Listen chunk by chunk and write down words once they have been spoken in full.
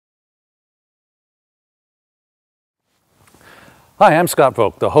Hi, I'm Scott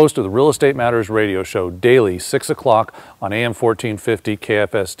Vogt, the host of the Real Estate Matters radio show, daily 6 o'clock on AM 1450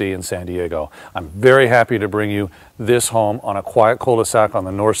 KFSD in San Diego. I'm very happy to bring you this home on a quiet cul-de-sac on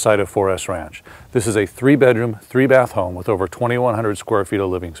the north side of 4S Ranch. This is a 3-bedroom, 3-bath home with over 2,100 square feet of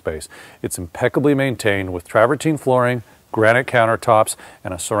living space. It's impeccably maintained with travertine flooring, granite countertops,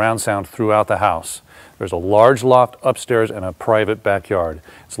 and a surround sound throughout the house. There's a large loft upstairs and a private backyard.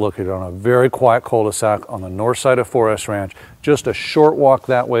 It's located on a very quiet cul-de-sac on the north side of 4S Ranch, just a short walk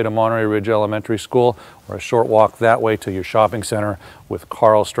that way to Monterey Ridge Elementary School, or a short walk that way to your shopping center with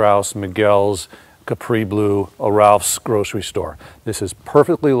Carl Strauss, Miguel's, Capri Blue, or Ralph's grocery store. This is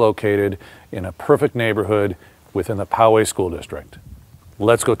perfectly located in a perfect neighborhood within the Poway School District.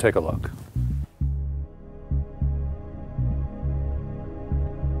 Let's go take a look.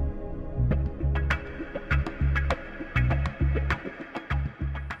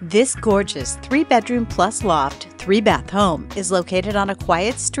 This gorgeous 3-bedroom plus loft, 3-bath home is located on a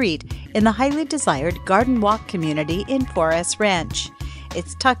quiet street in the highly desired Garden Walk community in 4S Ranch.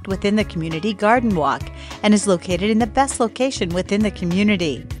 It's tucked within the community Garden Walk and is located in the best location within the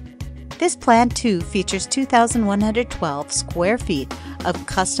community. This plan too features 2,112 square feet of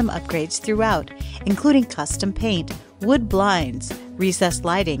custom upgrades throughout, including custom paint, wood blinds, recessed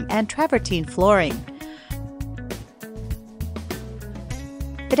lighting, and travertine flooring.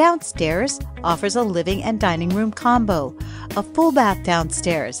 The downstairs offers a living and dining room combo, a full bath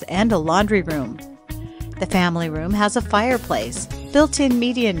downstairs, and a laundry room. The family room has a fireplace, built-in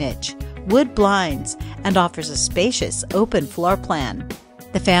media niche, wood blinds, and offers a spacious open floor plan.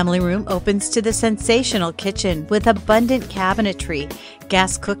 The family room opens to the sensational kitchen with abundant cabinetry,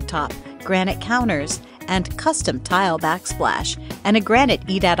 gas cooktop, granite counters, and custom tile backsplash, and a granite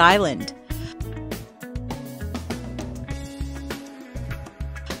eat-out island.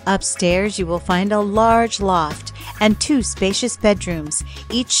 Upstairs, you will find a large loft and 2 spacious bedrooms,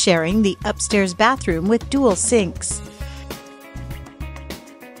 each sharing the upstairs bathroom with dual sinks.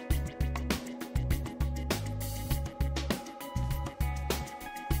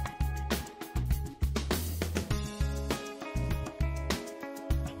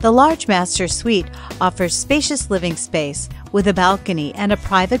 The large master suite offers spacious living space with a balcony and a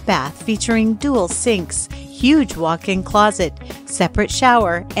private bath featuring dual sinks, huge walk-in closet, separate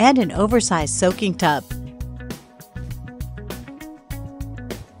shower, and an oversized soaking tub.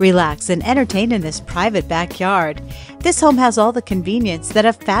 Relax and entertain in this private backyard. This home has all the convenience that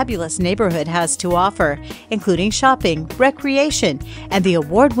a fabulous neighborhood has to offer, including shopping, recreation, and the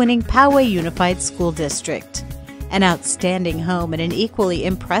award-winning Poway Unified School District. An outstanding home in an equally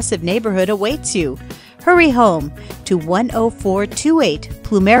impressive neighborhood awaits you. Hurry home to 10428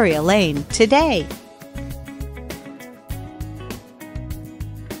 Plumeria Lane today.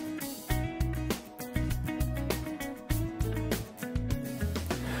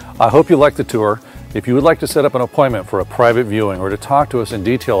 I hope you liked the tour. If you would like to set up an appointment for a private viewing or to talk to us in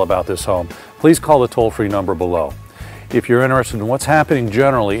detail about this home, please call the toll-free number below. If you're interested in what's happening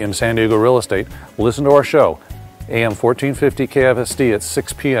generally in San Diego real estate, listen to our show, AM 1450 KFSD at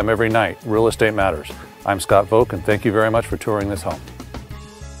 6 p.m. every night, Real Estate Matters. I'm Scott Vogt, and thank you very much for touring this home.